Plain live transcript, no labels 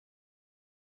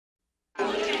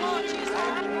You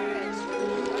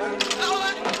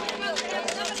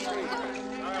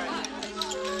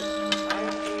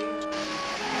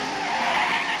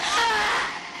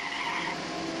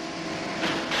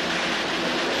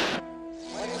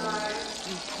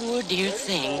poor dear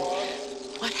thing.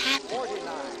 What happened?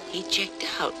 He checked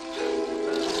out.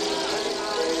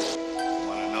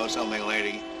 Want to know something,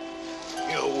 lady?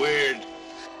 You're weird.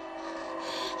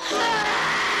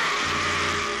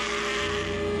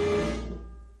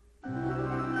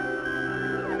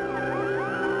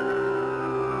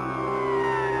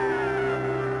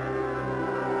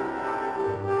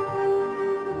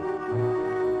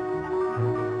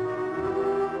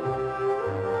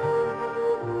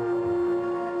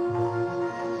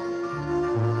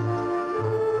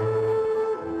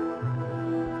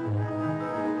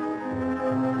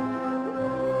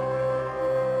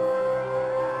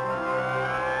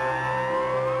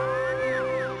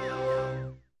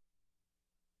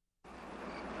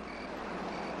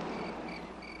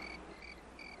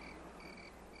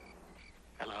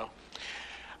 Hello.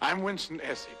 I'm Winston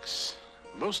Essex.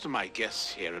 Most of my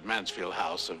guests here at Mansfield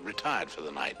House have retired for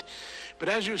the night. But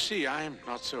as you see, I'm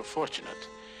not so fortunate.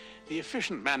 The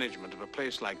efficient management of a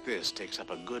place like this takes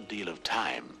up a good deal of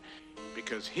time,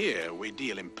 because here we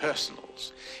deal in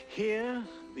personals. Here,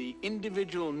 the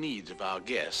individual needs of our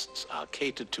guests are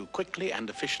catered to quickly and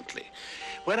efficiently,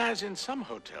 whereas in some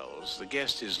hotels, the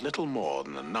guest is little more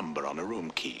than a number on a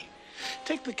room key.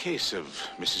 Take the case of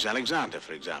Mrs. Alexander,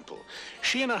 for example.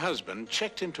 She and her husband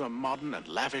checked into a modern and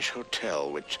lavish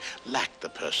hotel which lacked the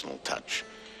personal touch.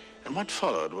 And what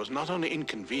followed was not only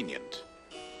inconvenient,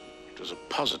 it was a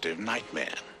positive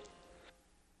nightmare.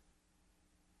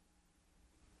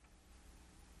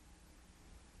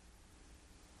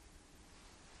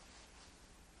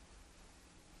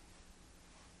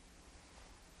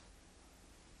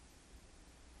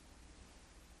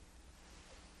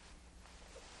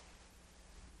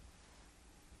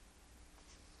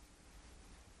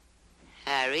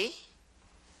 Harry?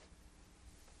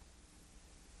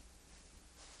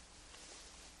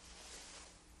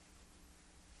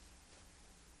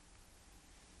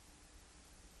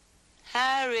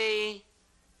 Harry?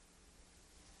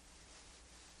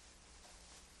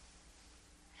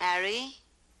 Harry?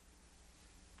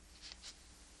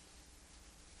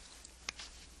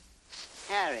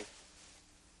 Harry?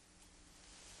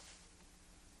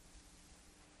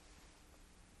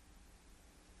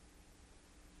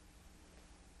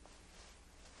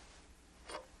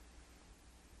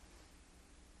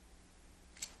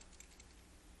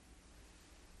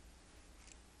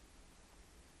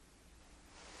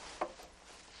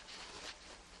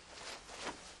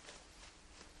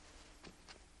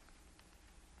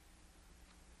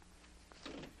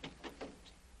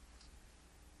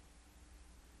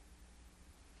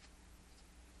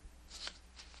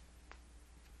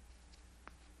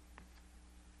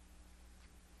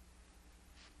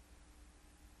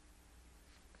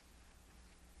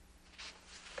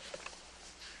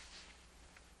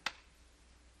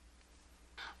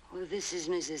 Well, this is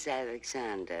Mrs.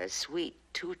 Alexander, Suite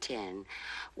 210.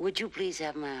 Would you please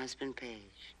have my husband,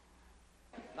 Page?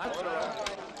 Mr.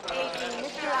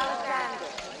 Alexander.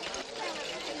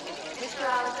 Mr.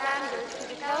 Alexander, to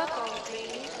the telephone,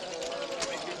 please.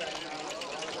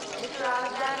 Mr.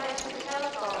 Alexander, to the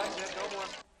telephone.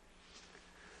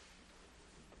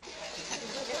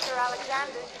 Mr.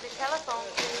 Alexander, to the telephone,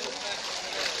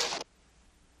 please.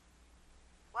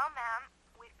 Well, ma'am,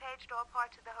 we've paged all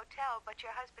parts of the hotel, but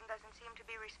your husband doesn't seem to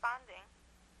be responding.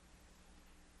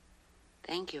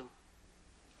 Thank you.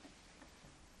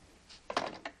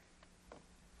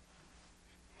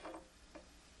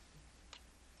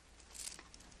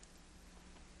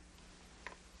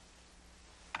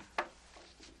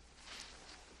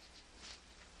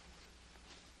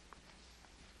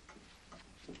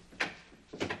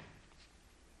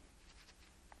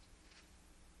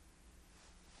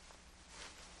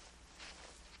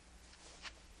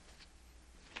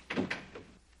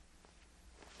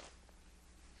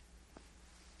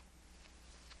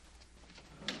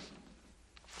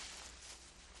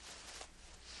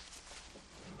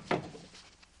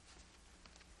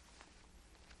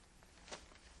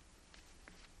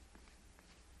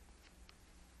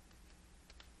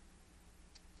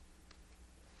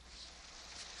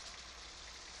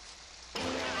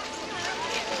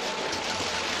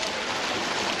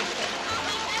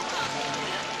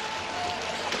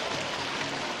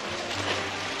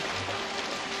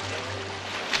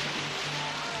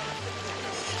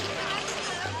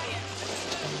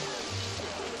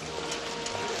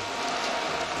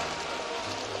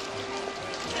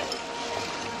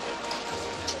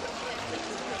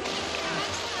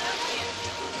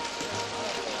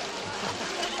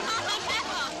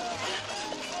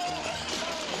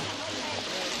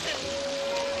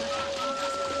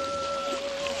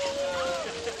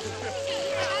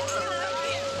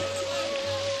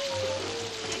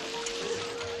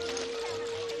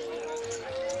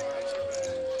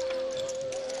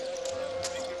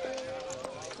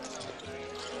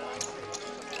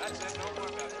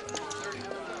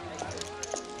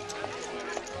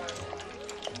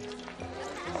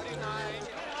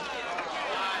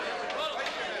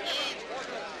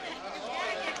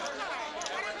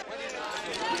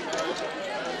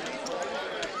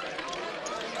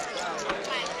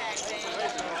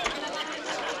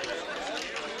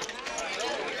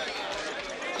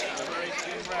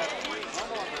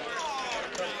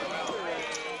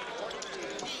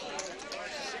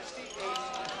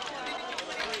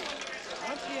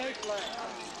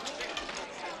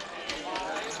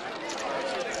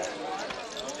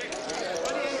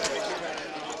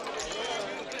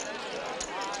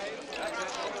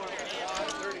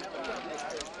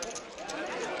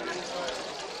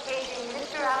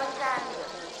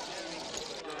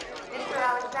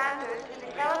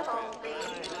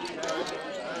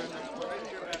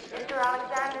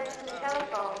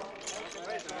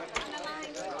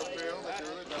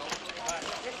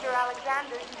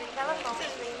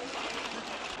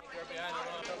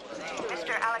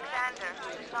 operator who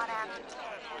does not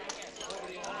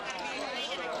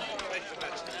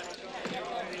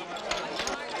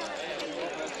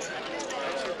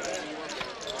answer the cable.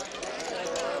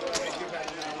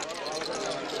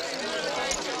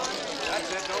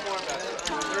 That's it. No more about it.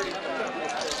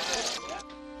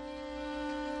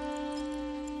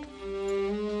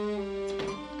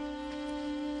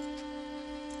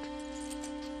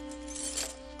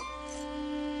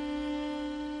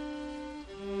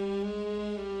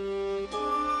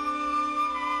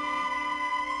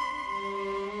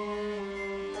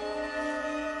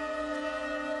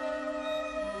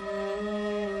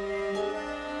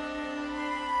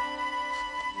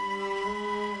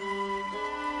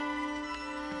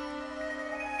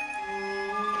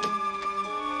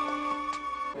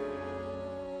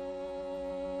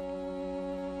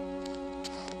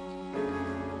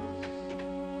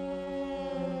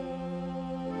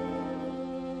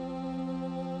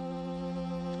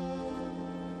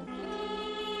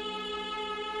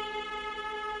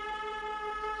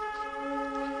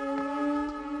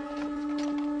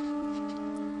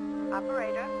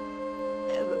 Operator,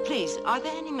 Please, are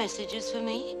there any messages for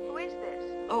me? who is this?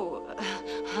 Oh,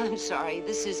 I'm sorry.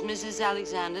 This is Mrs.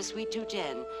 Alexander, Suite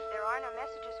 210. There are no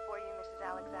messages for you, Mrs.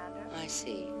 Alexander. I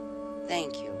see.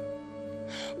 Thank you.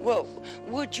 Well,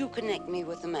 would you connect me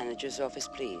with the manager's office,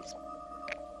 please?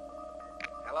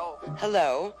 Hello?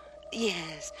 Hello?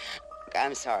 Yes.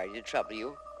 I'm sorry to trouble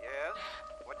you. Yes?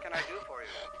 What can I do for you?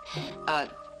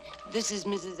 This is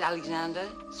Mrs. Alexander,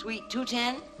 Suite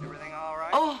 210. Everything all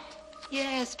right? Oh,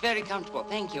 yes, very comfortable.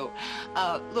 Thank you.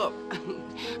 Look,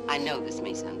 I know this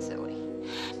may sound silly,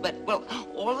 but, well,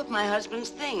 all of my husband's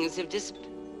things have disappeared.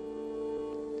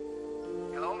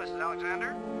 Hello, Mrs.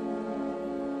 Alexander?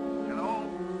 Hello?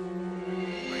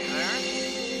 Are you there?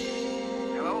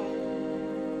 Hello?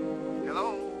 Hello?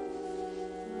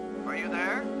 Are you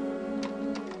there?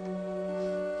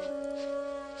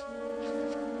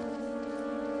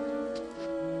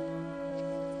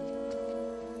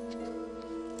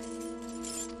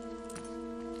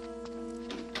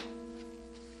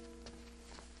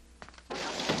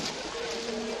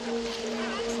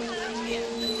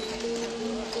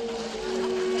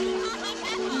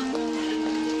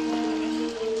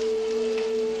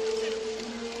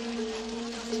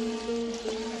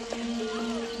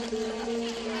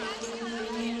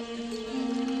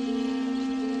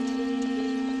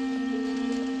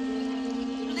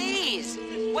 Please,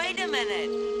 wait a minute.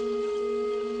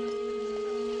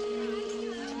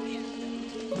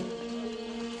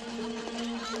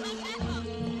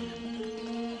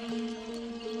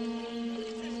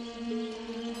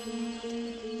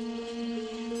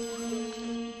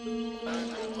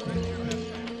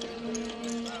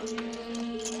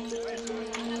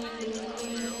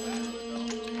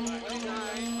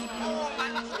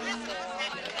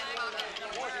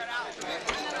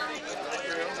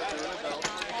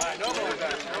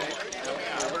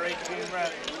 Number 18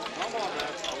 ready. Come on,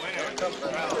 man. Here comes the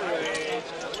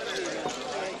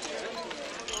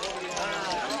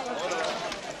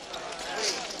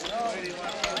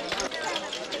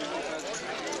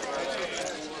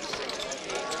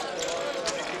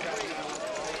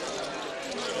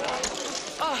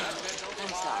Oh, I'm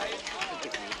sorry.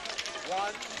 Forgive me.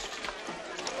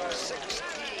 116.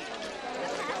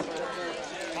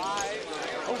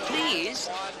 Oh, please.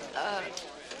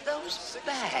 Those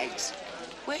bags.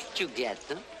 Where'd you get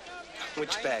them?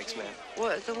 Which bags, ma'am?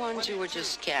 Well, the ones you were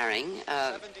just carrying.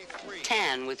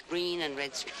 Tan with green and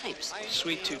red stripes.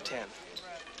 Suite 210.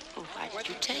 Oh, why did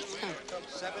you take them?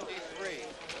 73.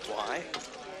 Why?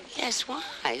 Yes, why?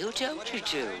 Who told you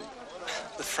to?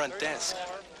 The front desk.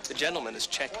 The gentleman is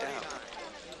checked out.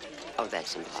 Oh,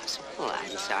 that's impossible.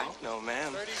 I'm sorry. No,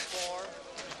 ma'am. 34.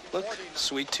 Look,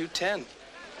 Suite 210.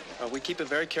 We keep a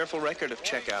very careful record of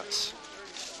checkouts.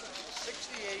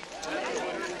 68.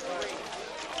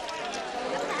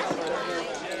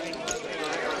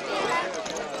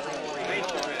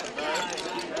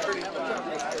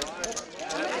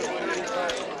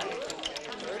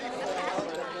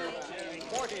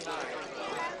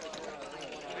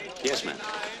 Yes, ma'am.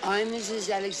 I'm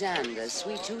Mrs. Alexander,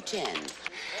 Suite 210.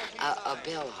 A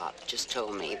bellhop just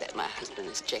told me that my husband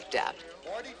is checked out.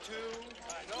 42.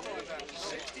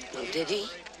 Oh, did he?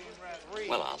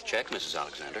 Well, I'll check, Mrs.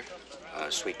 Alexander.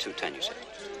 Suite 210, you said.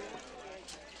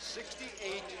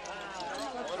 68.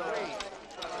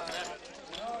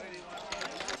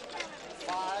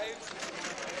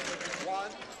 5.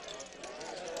 1.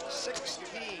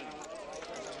 16.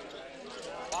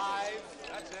 5.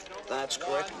 That's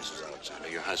correct, Mrs. Alexander.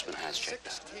 Your husband has checked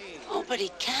out. 16. Oh, but he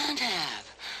can't have.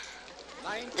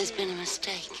 There's been a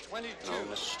mistake. 22. No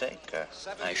mistake,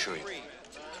 I assure you. 73.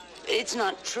 It's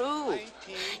not true.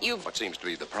 You've... What seems to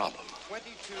be the problem?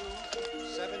 22.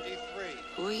 73.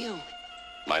 Who are you?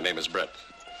 My name is Brett.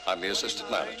 I'm the assistant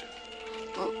manager.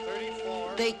 Well,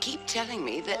 34. they keep telling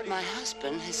me that my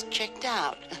husband has checked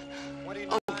out. 29.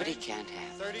 Oh, but he can't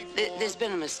have. 34. There's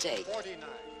been a mistake. 49.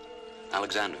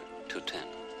 Alexander, 210.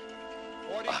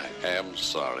 42. I am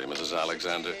sorry, Mrs.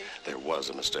 Alexander. There was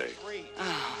a mistake, 3.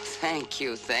 Oh, thank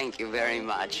you very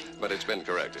much. but it's been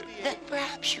corrected. Then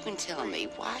perhaps you can tell me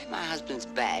why my husband's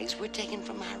bags were taken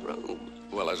from my room.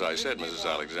 Well, as I said, Mrs.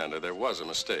 Alexander, there was a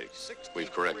mistake.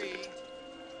 We've corrected it.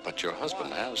 But your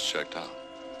husband has checked out.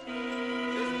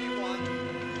 51.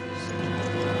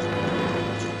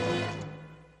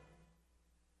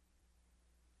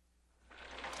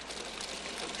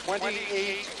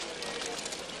 28.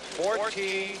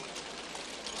 14.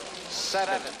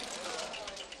 7.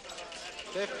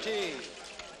 15.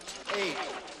 8.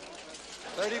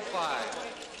 35.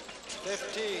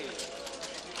 15.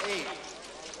 8.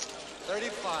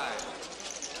 35.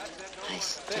 I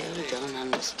still don't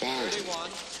understand. 31.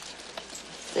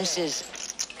 This is,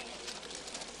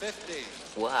 50.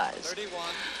 was, 31.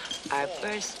 our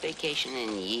first vacation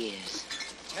in years.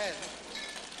 10.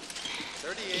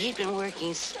 38. He'd been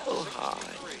working so hard.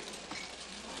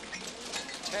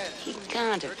 10. He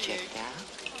can't have checked out.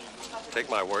 Take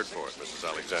my word for it, Mrs.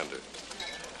 Alexander.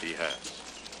 He has.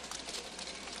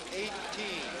 18.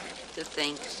 To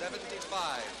think,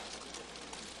 75.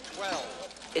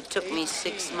 12. it took me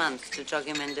 6 months to talk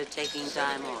him into taking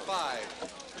time off.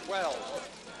 5. 12.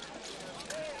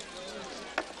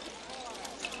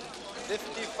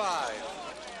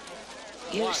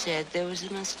 55. You said there was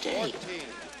a mistake, 14.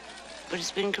 but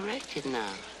it's been corrected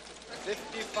now.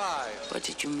 55. What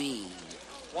did you mean?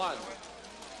 1.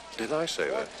 Did I say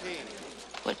that? 14.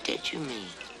 What did you mean?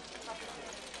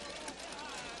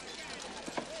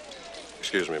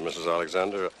 Excuse me, Mrs.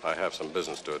 Alexander. I have some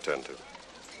business to attend to.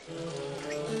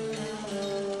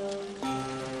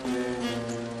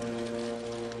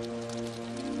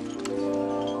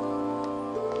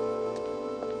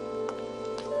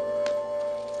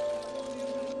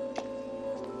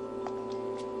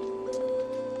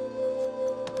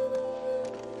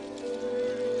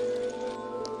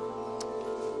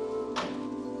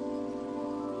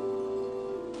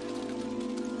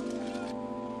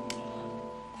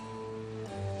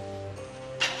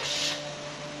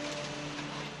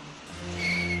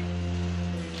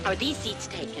 Are these seats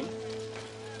taken?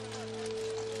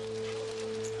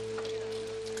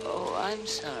 Oh, I'm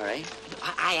sorry.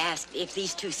 I asked if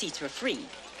these 2 seats were free.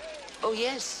 Oh,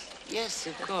 yes. Yes,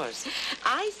 of course.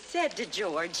 I said to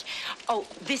George, oh,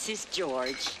 this is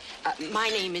George. My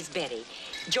name is Betty.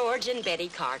 George and Betty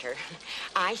Carter.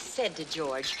 I said to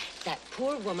George, that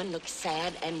poor woman looks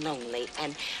sad and lonely,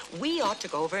 and we ought to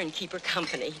go over and keep her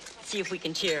company, see if we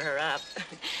can cheer her up.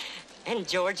 And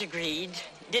George agreed.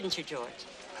 Didn't you, George?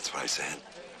 That's what I said.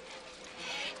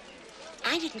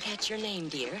 I didn't catch your name,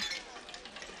 dear.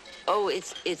 Oh,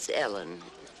 it's Ellen.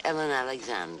 Ellen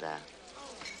Alexander.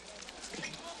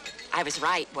 I was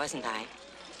right, wasn't I?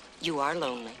 You are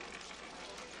lonely.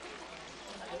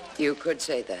 You could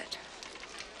say that.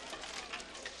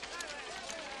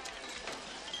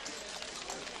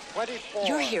 24.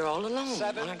 You're here all alone,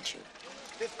 7. aren't you?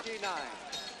 59.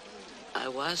 I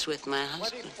was with my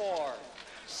husband. 24.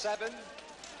 7.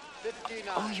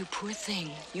 59. Oh, you poor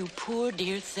thing. You poor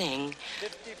dear thing.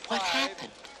 55. What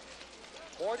happened?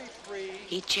 43.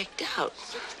 He checked out.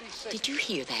 66. Did you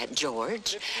hear that,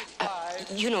 George?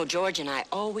 55. You know, George and I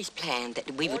always planned that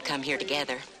we would come here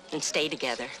together and stay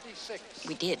together. 66.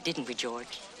 We did, didn't we,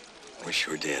 George? We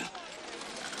sure did.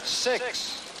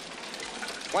 6.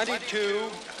 22.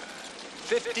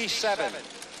 57.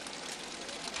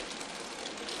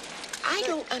 I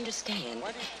don't understand.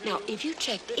 Now, if you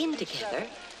checked in together,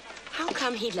 how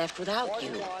come he left without you?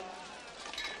 41.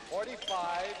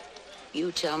 45.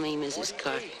 You tell me, Mrs.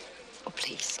 Carter. Oh,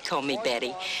 please, call me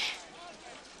Betty.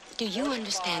 Do you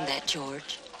understand that,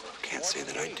 George? Can't say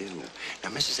that I do. Now,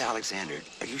 Mrs. Alexander,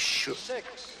 are you sure?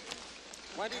 6.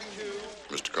 22.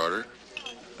 Mr. Carter,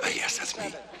 Yes, that's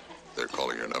me. they're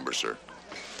calling your number, sir.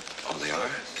 Oh, they are?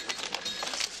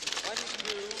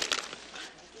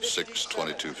 22.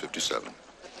 62257.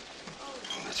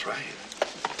 Oh, that's right.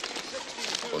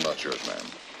 Well, not yours, ma'am.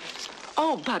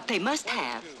 Oh, but they must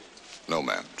have. No,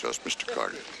 ma'am. Just Mr.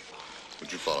 Carter.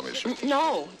 Would you follow me, sir?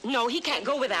 No, he can't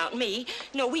go without me.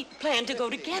 No, we planned to go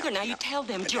together. Now, you tell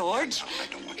them, George. No, I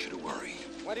don't want you to worry.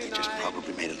 They just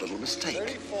probably made a little mistake.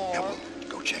 34. Now, we'll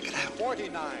go check it out.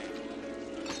 49.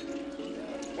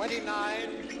 29.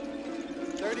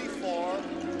 34.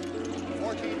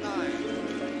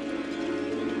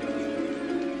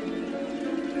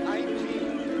 49.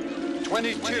 19.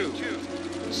 22.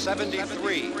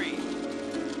 73.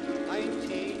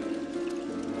 19.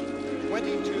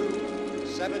 22.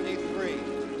 73.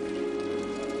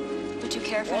 Would you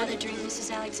care for another drink,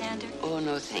 Mrs. Alexander? Oh,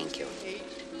 no, thank you. 8.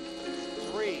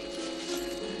 3.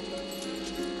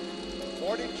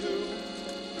 42.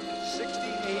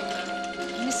 68.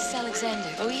 Mrs. Alexander.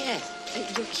 Oh, yes.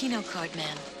 Your Keno card,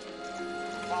 ma'am.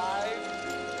 5.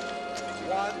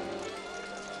 1.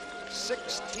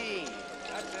 16. 5.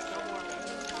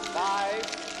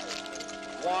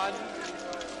 1.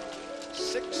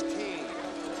 16.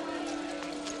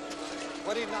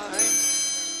 29.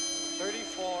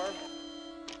 34.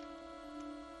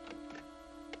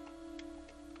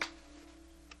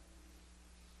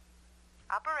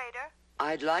 Operator?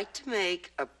 I'd like to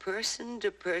make a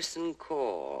person-to-person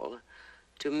call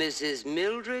to Mrs.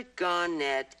 Mildred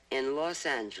Garnett in Los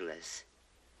Angeles.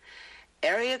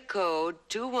 Area code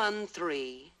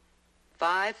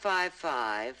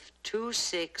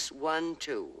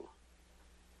 213-555-2612.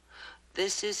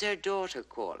 This is her daughter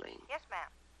calling. Yes, ma'am.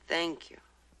 Thank you.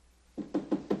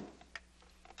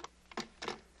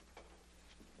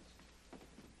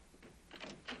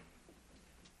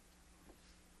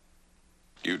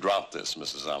 You dropped this,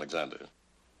 Mrs. Alexander.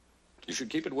 You should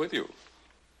keep it with you,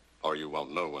 or you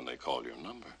won't know when they call your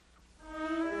number.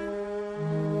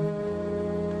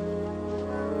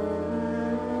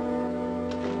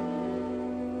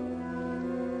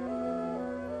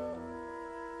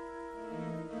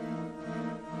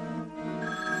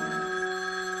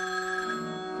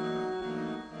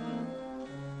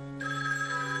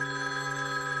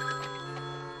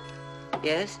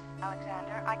 Yes?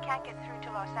 Alexander, I can't get through to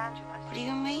Los Angeles. What do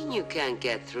you mean you can't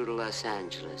get through to Los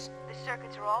Angeles? The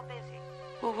circuits are all busy.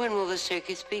 Well, when will the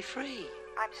circuits be free?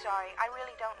 I'm sorry, I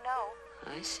really don't know.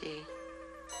 I see.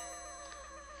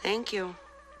 Thank you.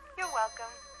 You're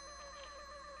welcome.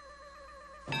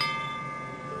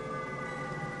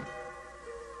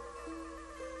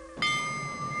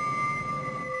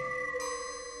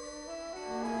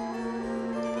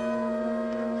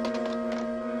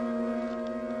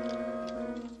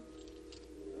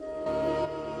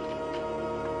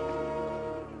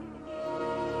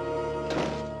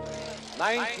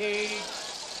 Nineteen,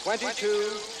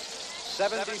 22,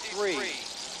 73.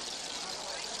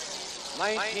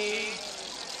 19,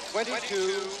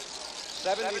 22,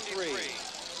 73.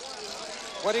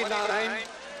 29,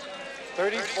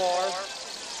 34,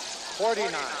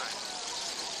 49.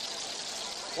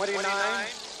 29,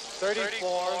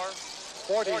 34,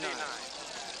 49.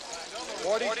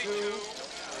 42,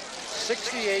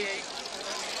 68,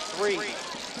 3.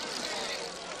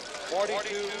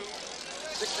 42,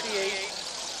 68,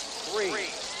 3.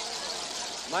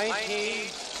 19,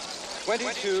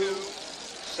 22,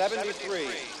 73.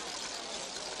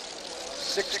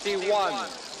 61,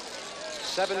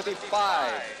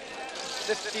 75,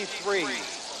 53.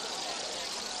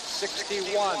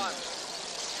 61,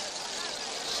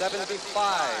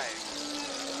 75,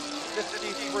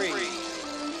 53.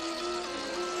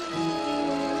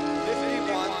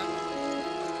 51,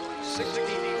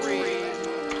 63,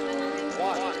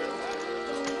 1.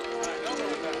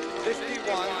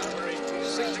 51,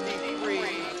 63,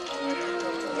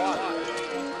 1.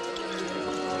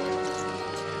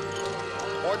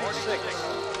 46,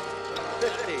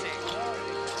 50,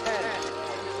 10.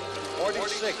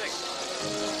 46,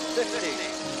 50,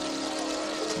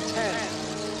 10.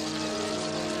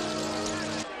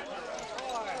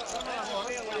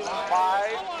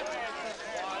 5,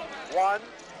 1,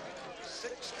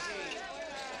 16.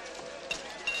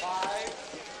 5.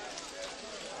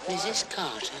 Mrs.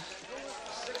 Carter,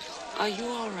 are you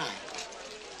all right?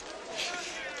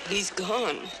 He's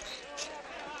gone.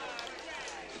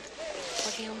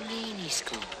 What do you mean he's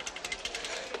gone?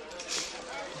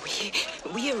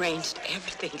 We arranged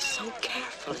everything so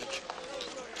carefully.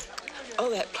 All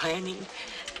that planning.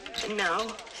 And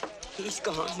now he's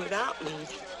gone without me.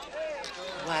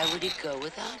 Why would he go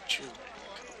without you?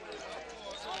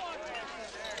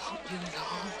 Don't you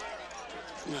know?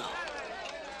 No.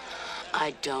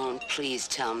 I don't. Please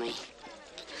tell me.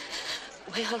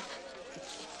 Well,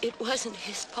 it wasn't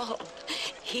his fault.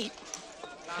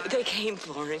 They came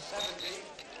for him.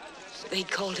 They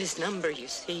called his number, you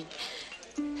see.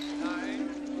 9,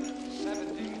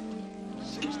 70,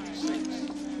 66.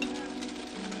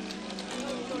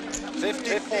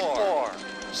 54,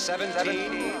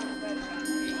 17.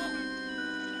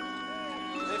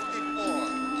 54,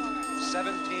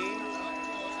 17,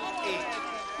 8.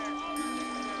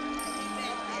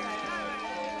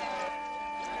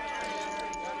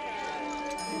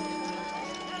 51,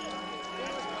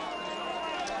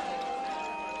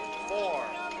 4,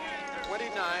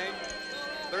 29,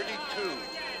 32.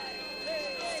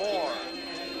 4,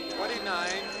 29,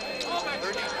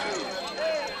 32.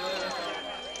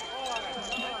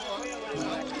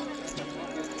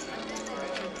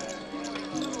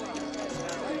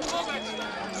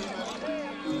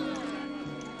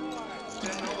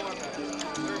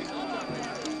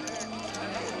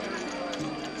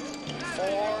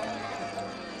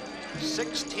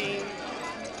 16,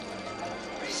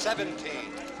 17.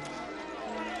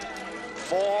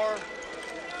 4,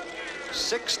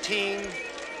 16,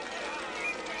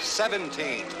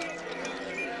 17.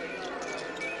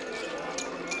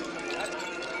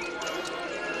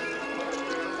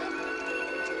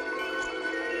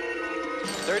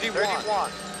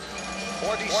 31,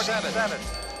 47,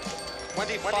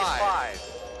 25,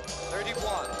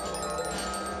 31,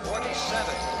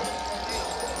 47,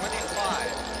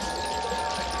 25.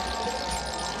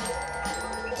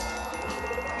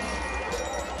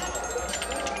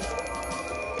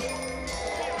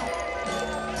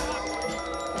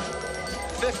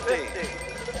 50,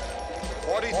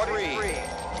 43,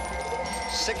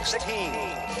 16,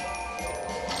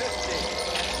 50,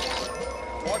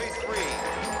 43,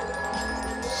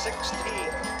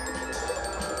 16,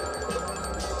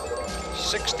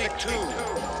 62,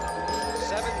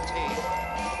 17,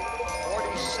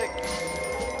 46,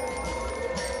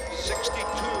 62,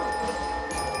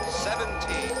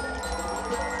 17,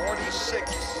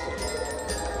 46.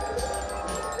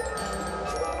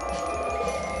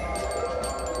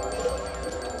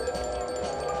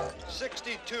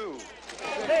 62,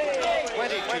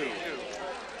 22,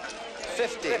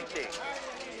 50, 62,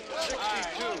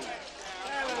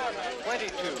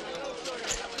 22,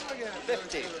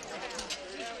 50.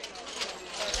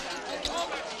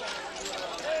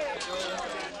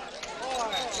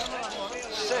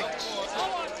 6,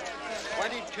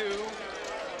 22,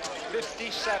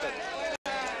 57.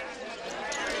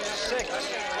 6,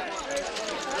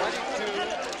 22,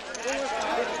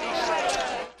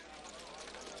 57.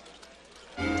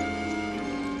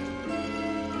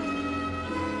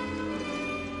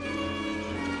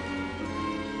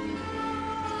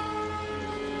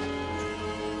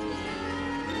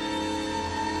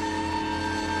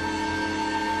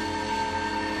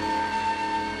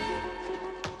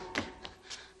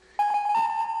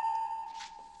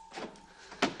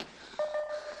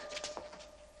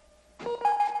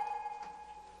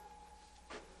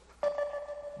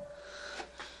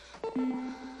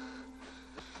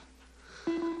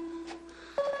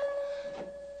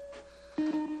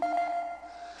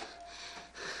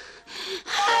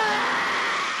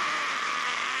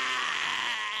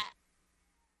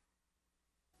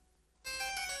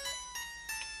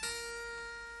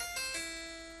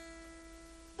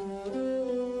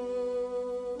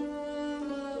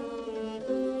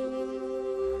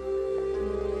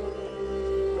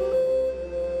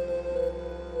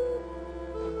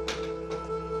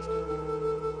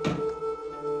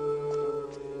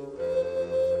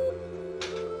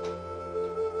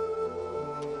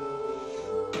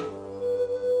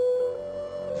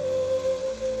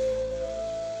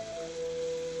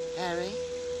 Harry?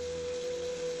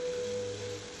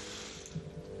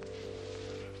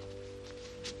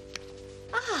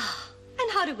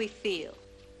 And how do we feel?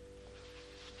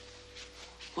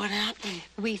 What happened?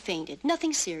 We fainted.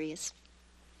 Nothing serious.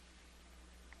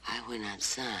 I went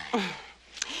outside.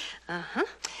 Uh-huh.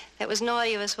 That was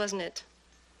naughty of us, wasn't it?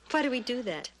 Why did we do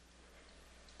that?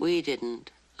 We didn't.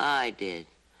 I did.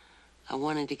 I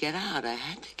wanted to get out. I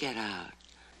had to get out.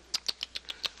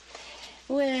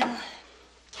 Well,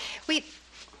 we...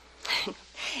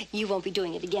 You won't be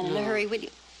doing it again in a hurry, will you?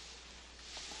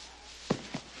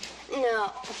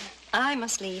 No. I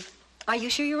must leave. Are you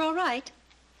sure you're all right?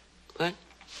 What?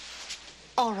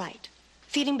 All right.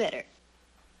 Feeling better?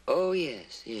 Oh,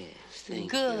 yes, yes. Thank you.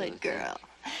 Good girl.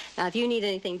 Now, if you need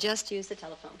anything, just use the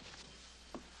telephone.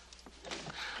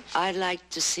 I'd like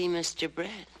to see Mr.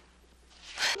 Brett.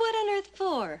 What on earth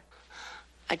for?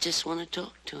 I just want to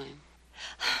talk to him.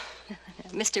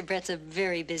 Mr. Brett's a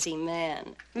very busy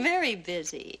man. Very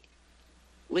busy.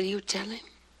 Will you tell him?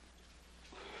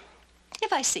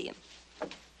 If I see him.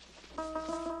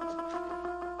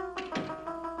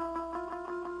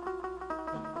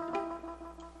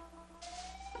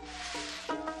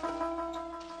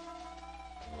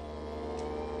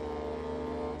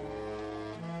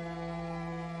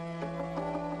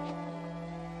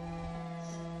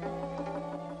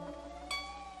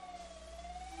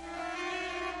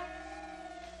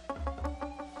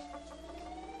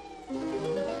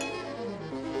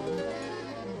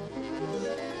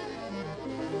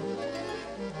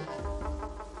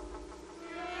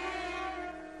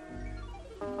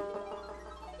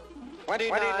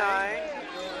 29,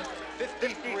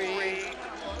 53,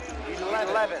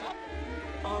 11.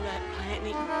 All that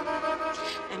planning,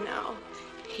 and now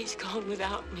he's gone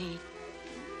without me.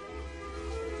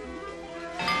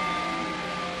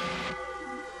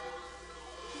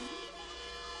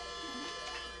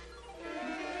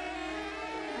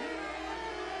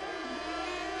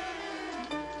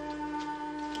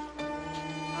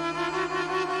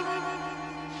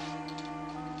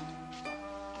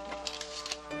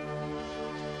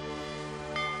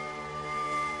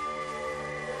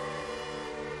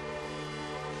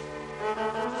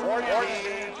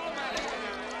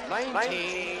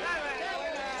 Nineteen,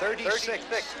 36.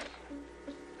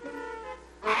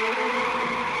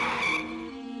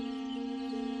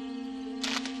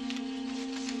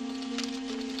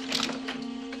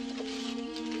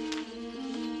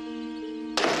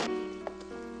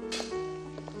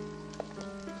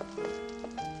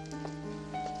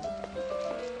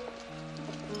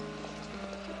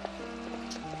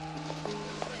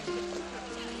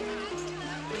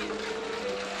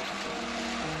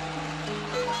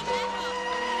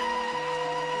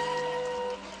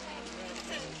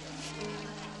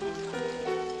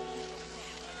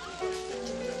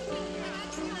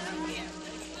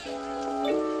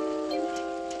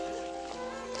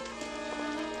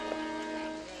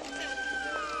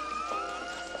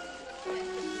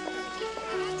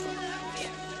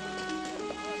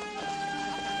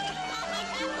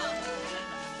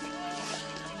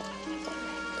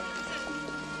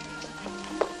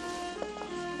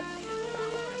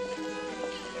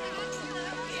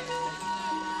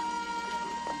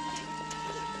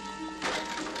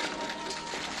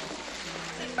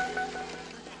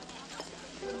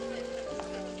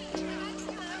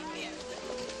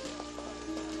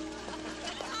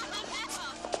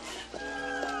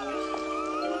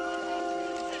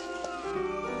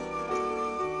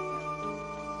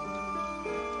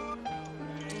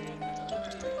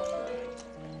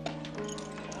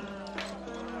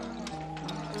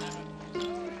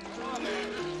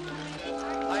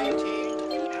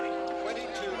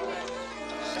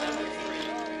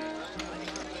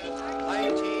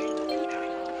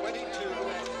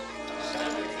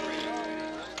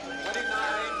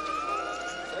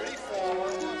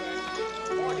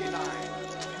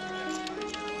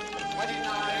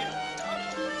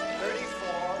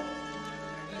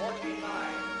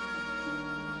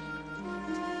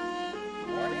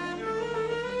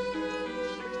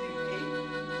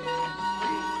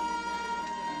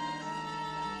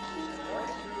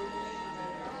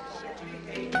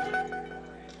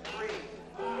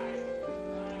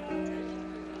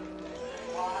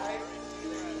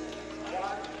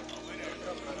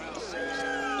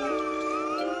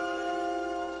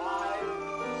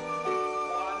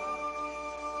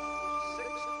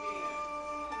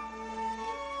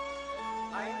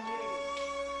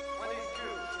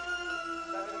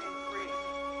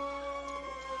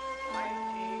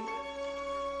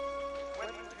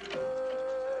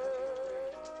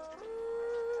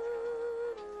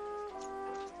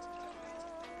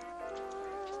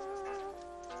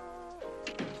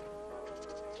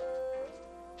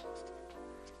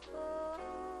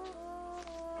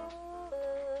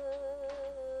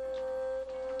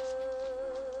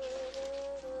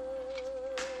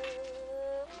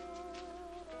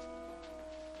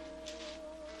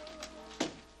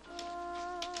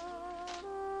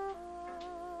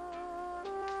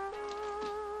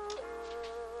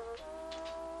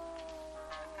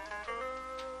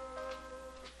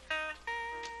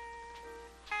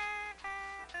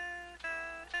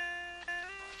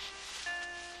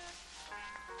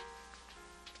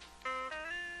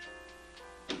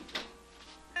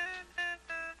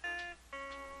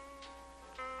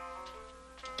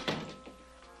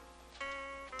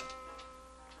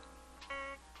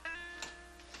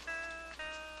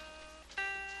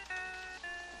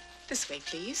 This way,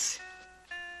 please.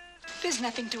 There's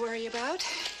nothing to worry about.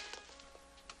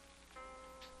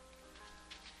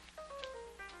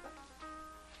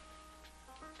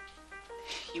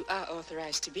 You are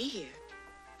authorized to be here.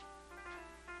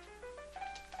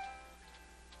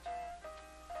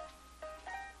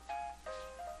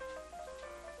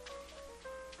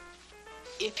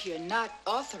 If you're not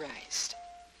authorized,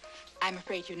 I'm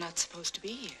afraid you're not supposed to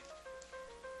be here.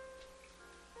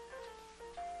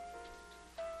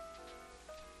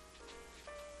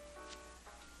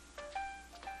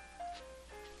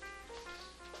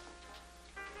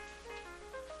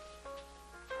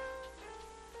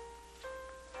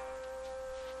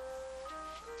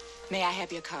 May I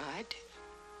have your card?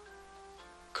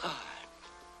 Card?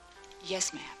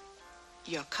 Yes, ma'am.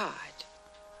 Your card.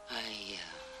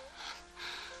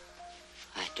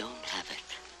 don't have it.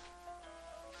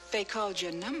 They called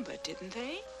your number, didn't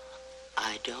they?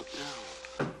 I don't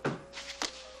know.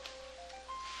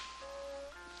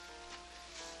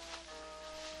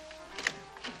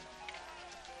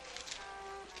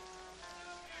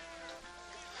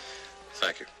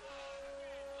 Thank you.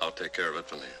 I'll take care of it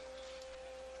from here.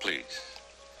 Please,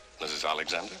 Mrs.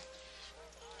 Alexander.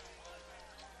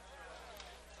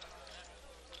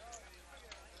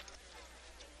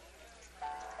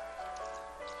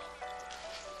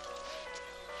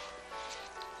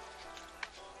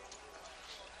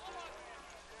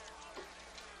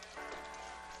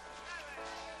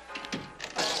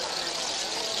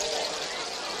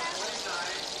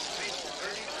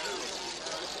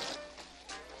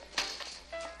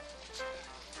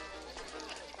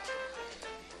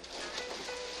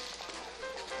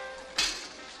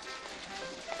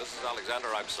 Mrs. Alexander,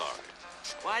 I'm sorry.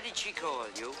 Why did she call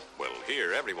you? Well,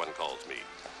 here, everyone calls me.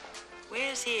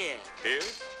 Where's here? Here?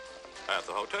 At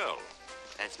the hotel.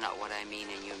 That's not what I mean,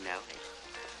 and you know it.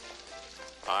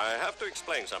 I have to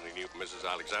explain something to you, Mrs.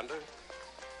 Alexander.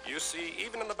 You see,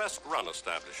 even in the best-run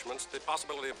establishments, the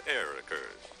possibility of error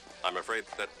occurs. I'm afraid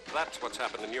that that's what's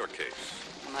happened in your case.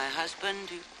 My husband?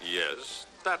 Yes,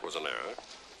 that was an error.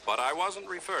 But I wasn't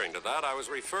referring to that. I was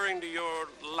referring to your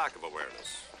lack of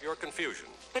awareness, your confusion.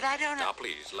 But I don't know. Now,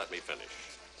 please, let me finish.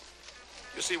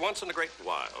 You see, once in a great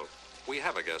while, we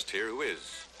have a guest here who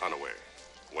is unaware.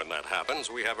 When that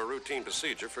happens, we have a routine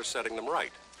procedure for setting them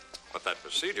right. But that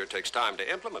procedure takes time to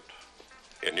implement.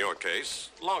 In your case,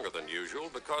 longer than usual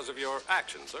because of your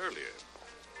actions earlier.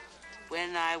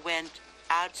 When I went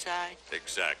outside?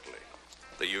 Exactly.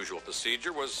 The usual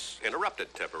procedure was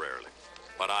interrupted temporarily.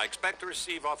 But I expect to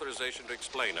receive authorization to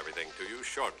explain everything to you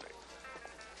shortly.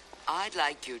 I'd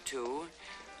like you to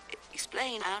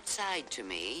explain outside to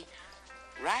me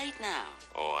right now.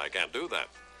 Oh, I can't do that.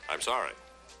 I'm sorry.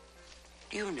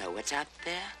 Do you know what's out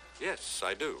there? Yes,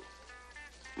 I do.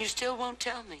 You still won't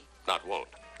tell me. Not won't.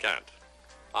 Can't.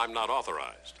 I'm not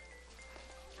authorized.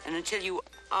 And until you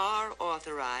are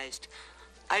authorized,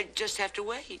 I just have to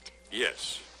wait.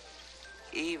 Yes.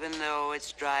 Even though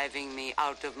it's driving me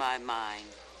out of my mind.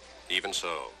 Even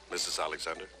so, Mrs.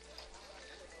 Alexander.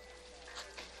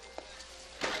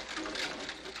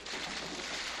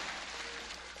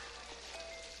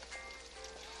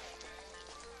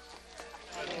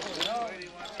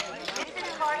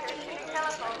 Mrs. Carter to the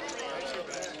telephone, please.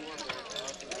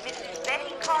 Mrs.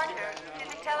 Betty Carter to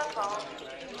the telephone.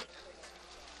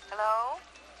 Hello?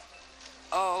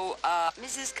 Oh,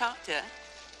 Mrs. Carter.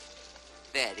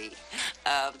 Betty.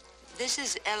 This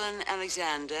is Ellen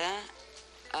Alexander.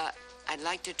 I'd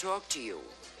like to talk to you.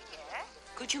 Yes?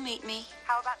 Could you meet me?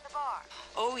 How about the bar?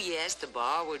 Oh, yes, the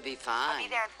bar would be fine. I'll be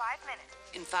there in 5 minutes.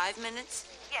 In 5 minutes?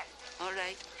 Yes. All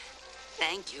right.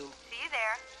 Thank you. See you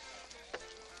there.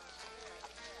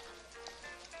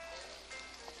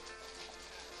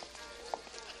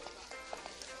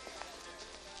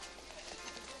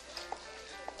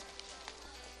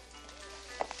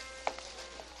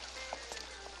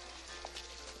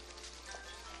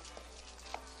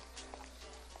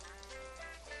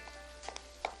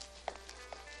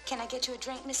 Can I get you a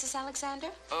drink, Mrs. Alexander?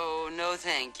 Oh, no,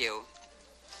 thank you.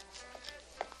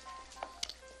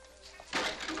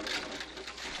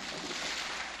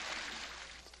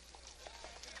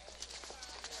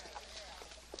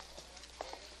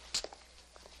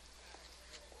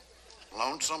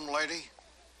 Lonesome, lady?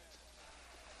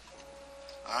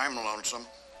 I'm lonesome.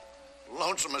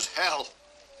 Lonesome as hell.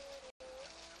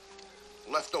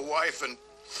 Left a wife and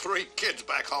 3 kids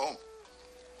back home.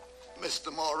 Missed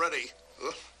them already.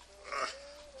 Ugh.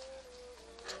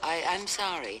 I'm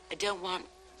sorry. I don't want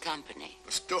company.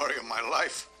 The story of my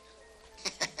life.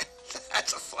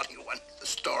 That's a funny one. The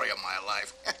story of my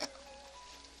life.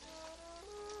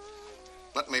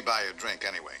 Let me buy you a drink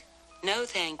anyway. No,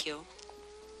 thank you.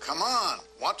 Come on.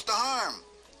 What's the harm?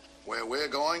 Where we're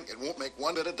going, it won't make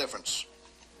one bit of difference.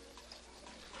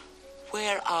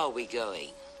 Where are we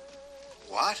going?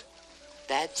 What?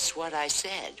 That's what I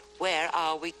said. Where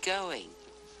are we going?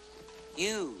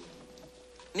 You,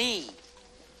 me,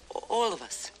 all of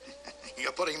us.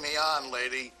 You're putting me on,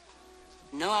 lady.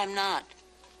 No, I'm not.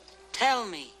 Tell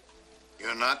me.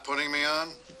 You're not putting me on?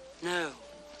 No.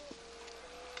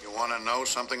 You want to know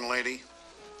something, lady?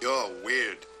 You're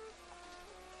weird.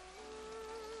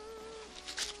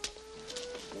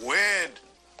 Weird.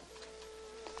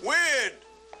 Weird.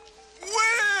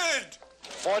 Weird.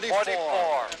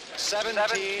 44,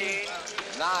 17,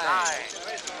 9,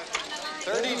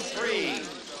 33,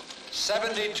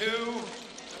 72,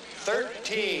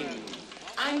 13.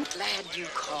 I'm glad you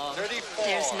called. 34.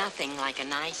 There's nothing like a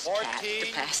nice 14, chat to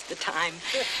pass the time.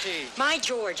 50. My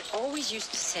George always used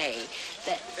to say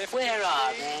that... 53, Where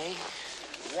are they?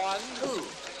 1. Who?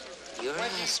 Your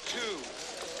 22.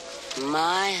 husband.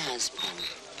 My husband.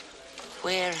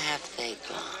 Where have they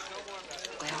gone?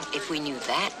 Well, if we knew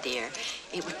that, dear,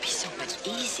 it would be so much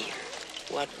easier.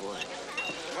 What would?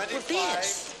 25. Well,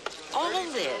 this. All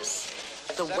this.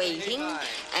 The waiting 79.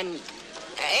 and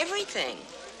everything.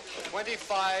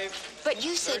 25. But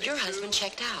you said 32, your husband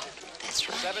checked out. That's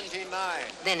right. 79.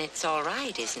 Then it's all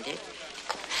right, isn't it?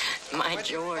 My 25.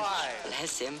 George,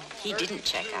 bless him, he didn't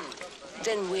check out.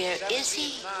 Then where is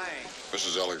he? 79.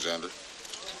 Mrs. Alexander?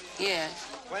 Yes.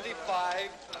 25,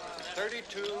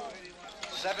 32,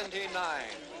 79.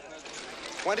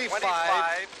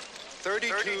 25,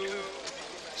 32,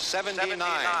 79.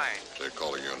 They're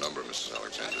calling your number, Mrs.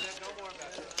 Alexander.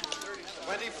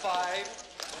 25,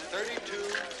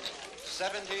 32,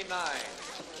 79.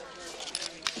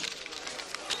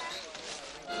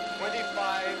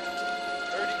 25,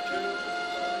 32,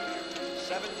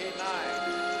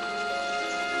 79.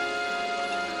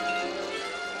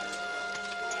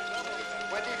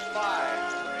 25,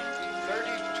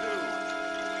 32,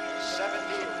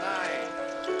 79.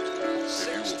 If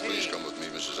you will please 16. come with me,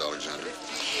 Mrs. Alexander.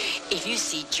 If you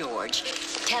see George,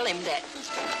 tell him that...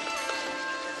 49,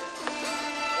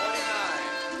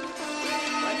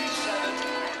 27,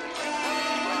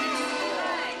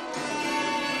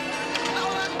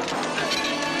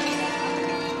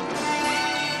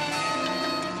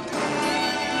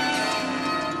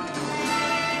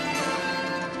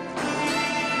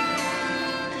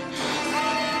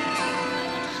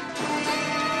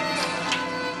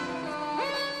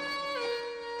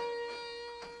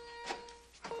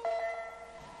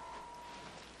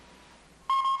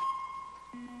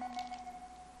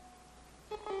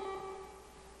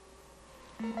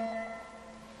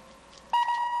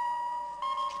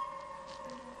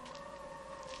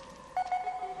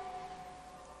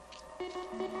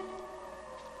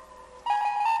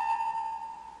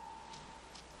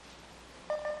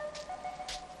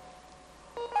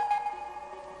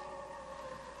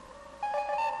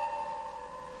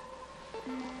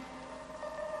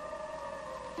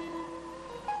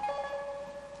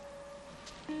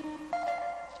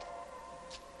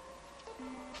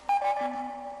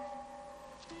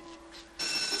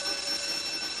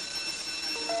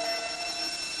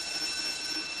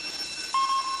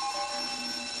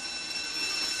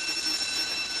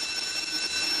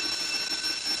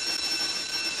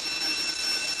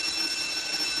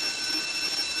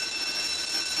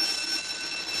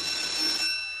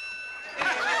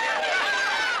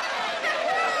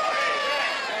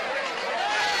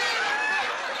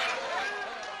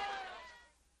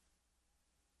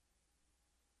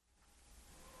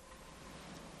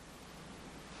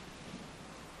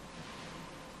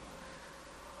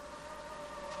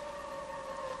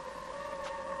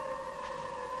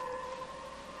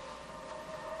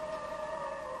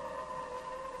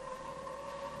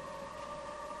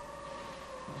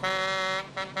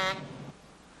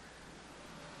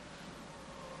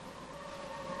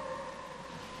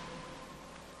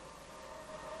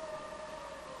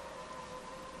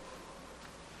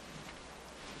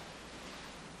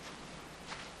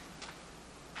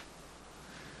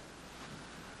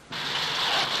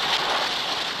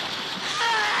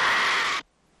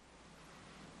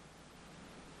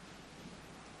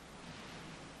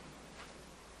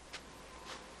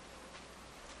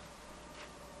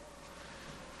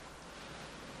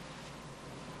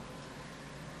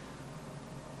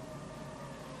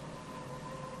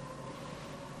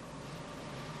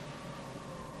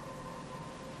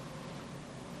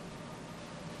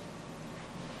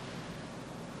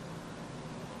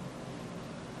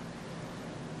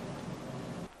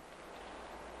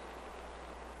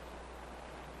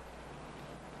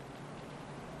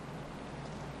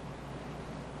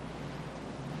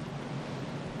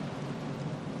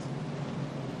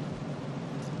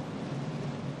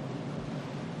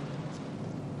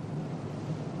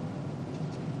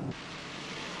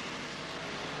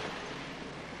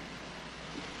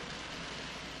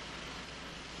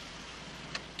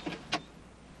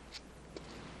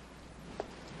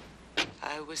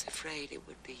 I was afraid it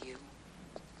would be you.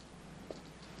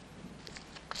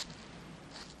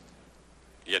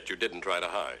 Yet you didn't try to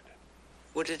hide.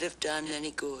 Would it have done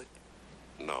any good?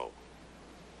 No.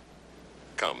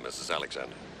 Come, Mrs.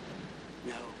 Alexander.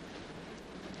 No.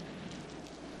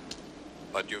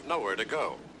 But you've nowhere to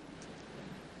go.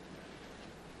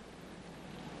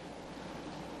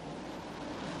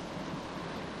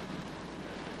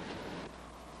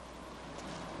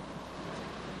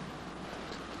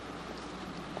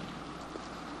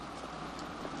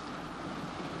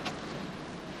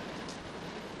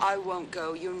 I won't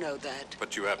go, you know that.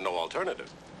 But you have no alternative.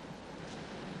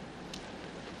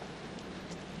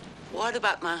 What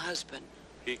about my husband?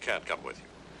 He can't come with you.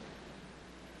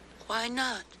 Why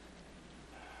not?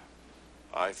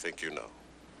 I think you know.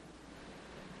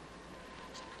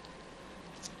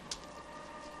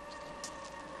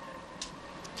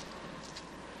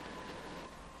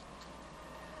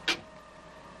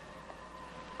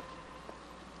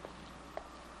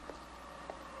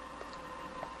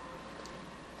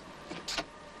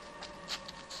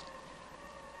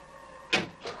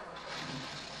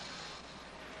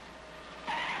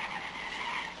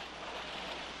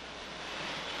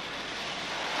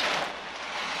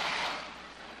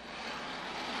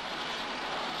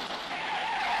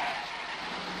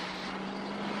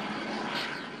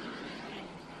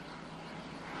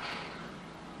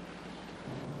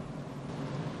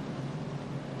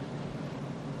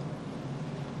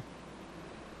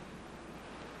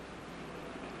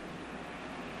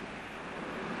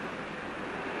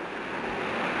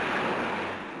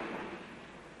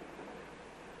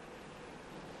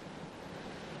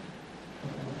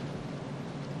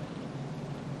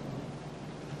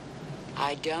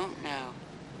 I don't know.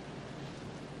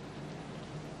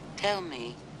 Tell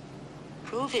me.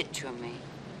 Prove it to me.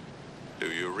 Do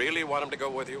you really want him to go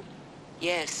with you?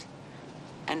 Yes.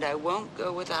 And I won't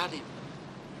go without him.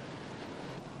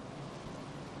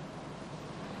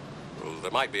 Well,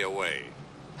 there might be a way.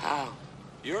 How?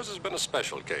 Yours has been a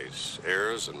special case.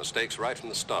 Errors and mistakes right from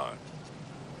the start.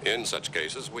 In such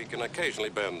cases, we can occasionally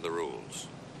bend the rules.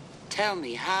 Tell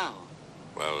me how.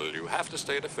 Well, you have to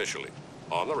state officially,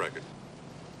 on the record,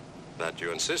 that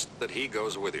you insist that he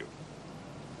goes with you.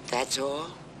 That's all?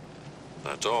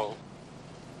 That's all.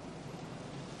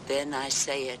 Then I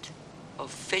say it,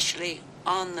 officially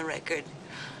on the record.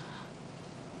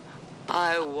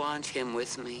 I want him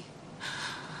with me.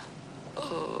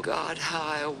 Oh, God, how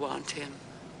I want him.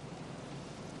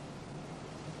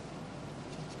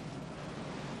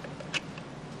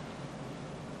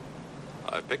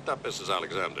 I picked up Mrs.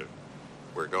 Alexander.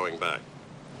 We're going back.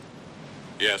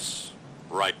 Yes,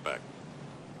 right back.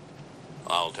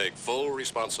 I'll take full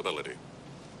responsibility.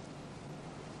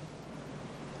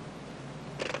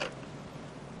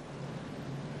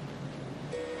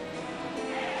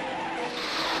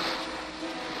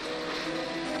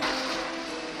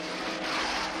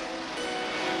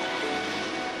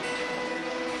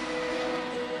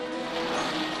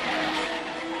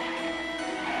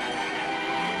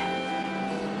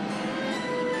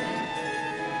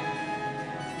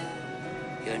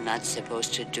 You're not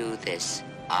supposed to do this,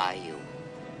 are you?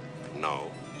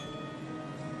 No.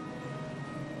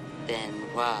 Then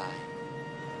why?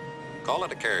 Call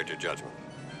it a character judgment.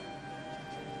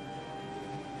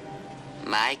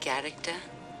 My character?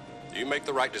 You make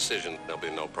the right decision, there'll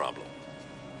be no problem.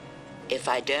 If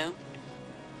I don't?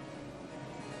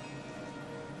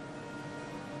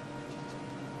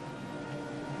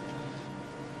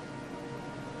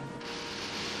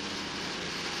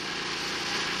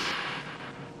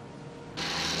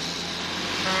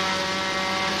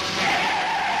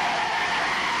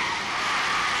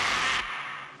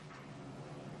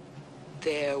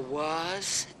 There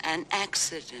was an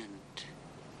accident.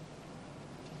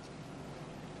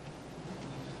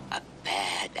 A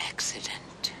bad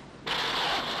accident.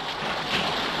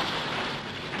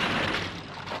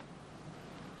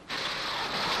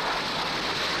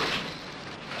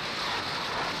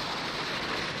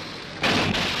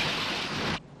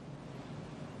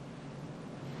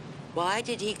 Why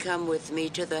did he come with me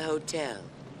to the hotel?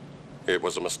 It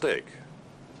was a mistake.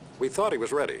 We thought he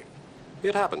was ready.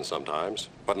 It happens sometimes,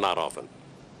 but not often.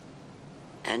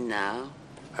 And now?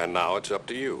 And now it's up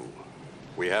to you.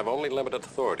 We have only limited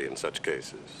authority in such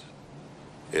cases.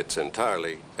 It's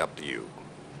entirely up to you.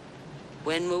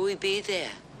 When will we be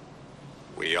there?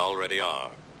 We already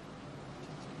are.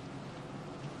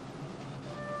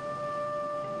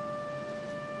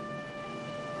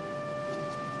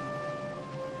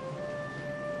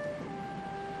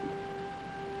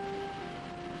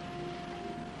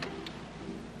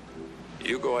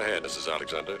 You go ahead, Mrs.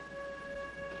 Alexander.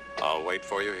 I'll wait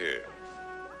for you here.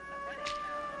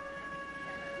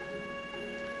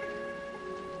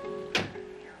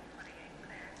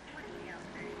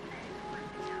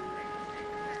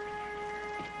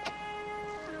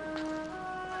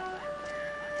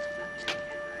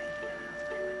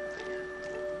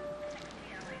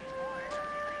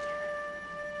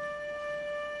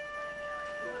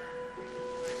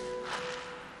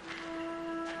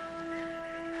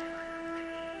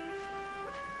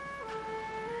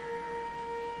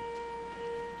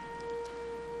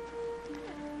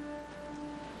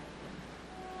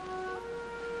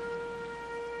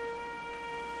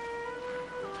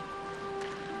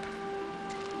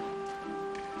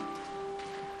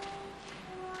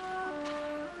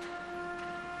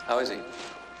 How is he?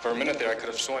 For a minute there, I could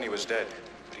have sworn he was dead,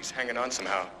 but he's hanging on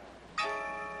somehow.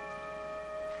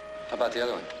 How about the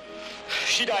other one?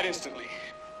 She died instantly.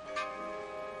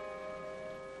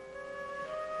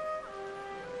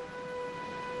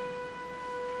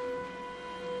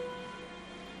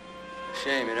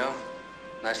 Shame, you know?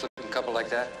 Nice looking couple like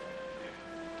that.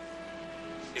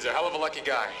 He's a hell of a lucky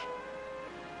guy.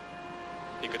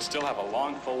 He could still have a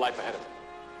long, full life ahead of him.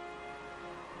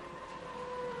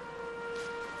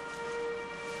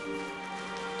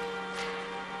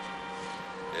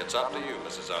 It's up to you,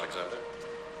 Mrs. Alexander.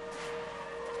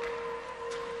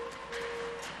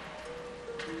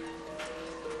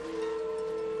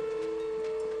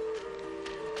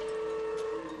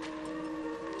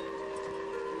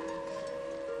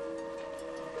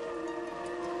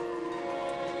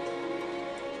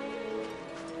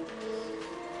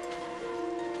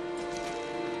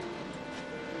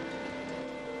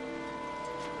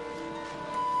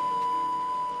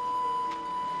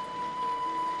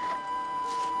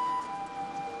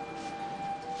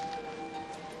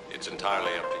 It's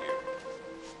entirely up to you.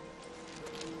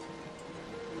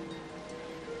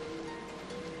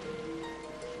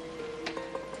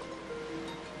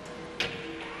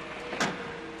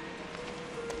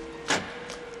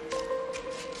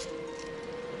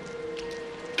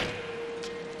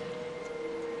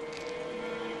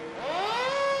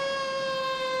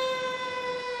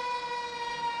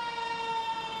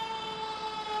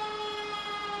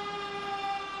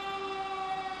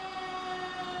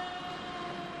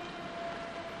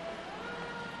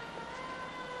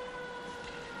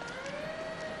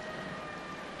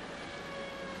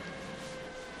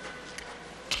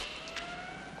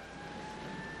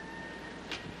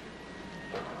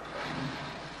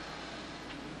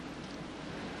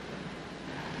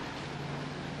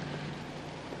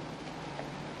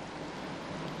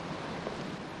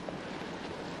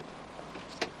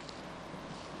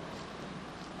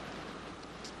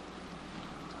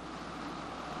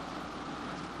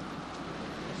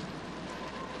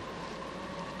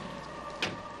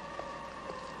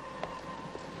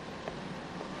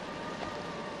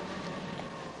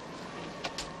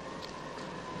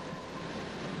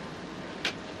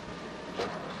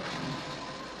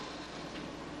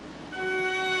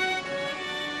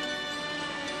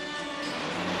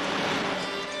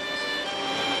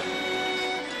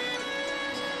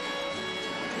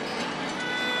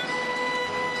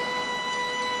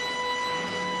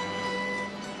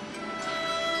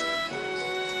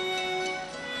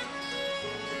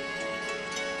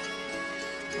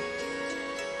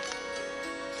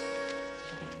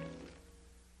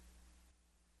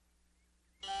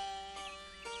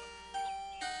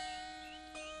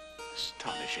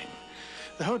 Astonishing.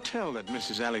 The hotel that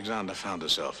Mrs. Alexander found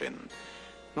herself in.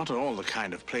 Not at all the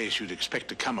kind of place you'd expect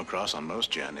to come across on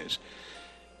most journeys.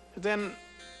 But then,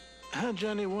 her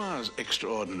journey was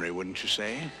extraordinary, wouldn't you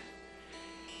say?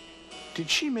 Did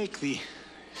she make the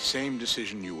same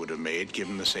decision you would have made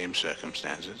given the same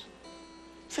circumstances?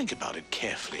 Think about it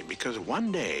carefully, because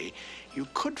one day you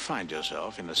could find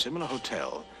yourself in a similar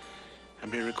hotel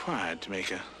and be required to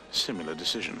make a similar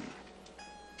decision.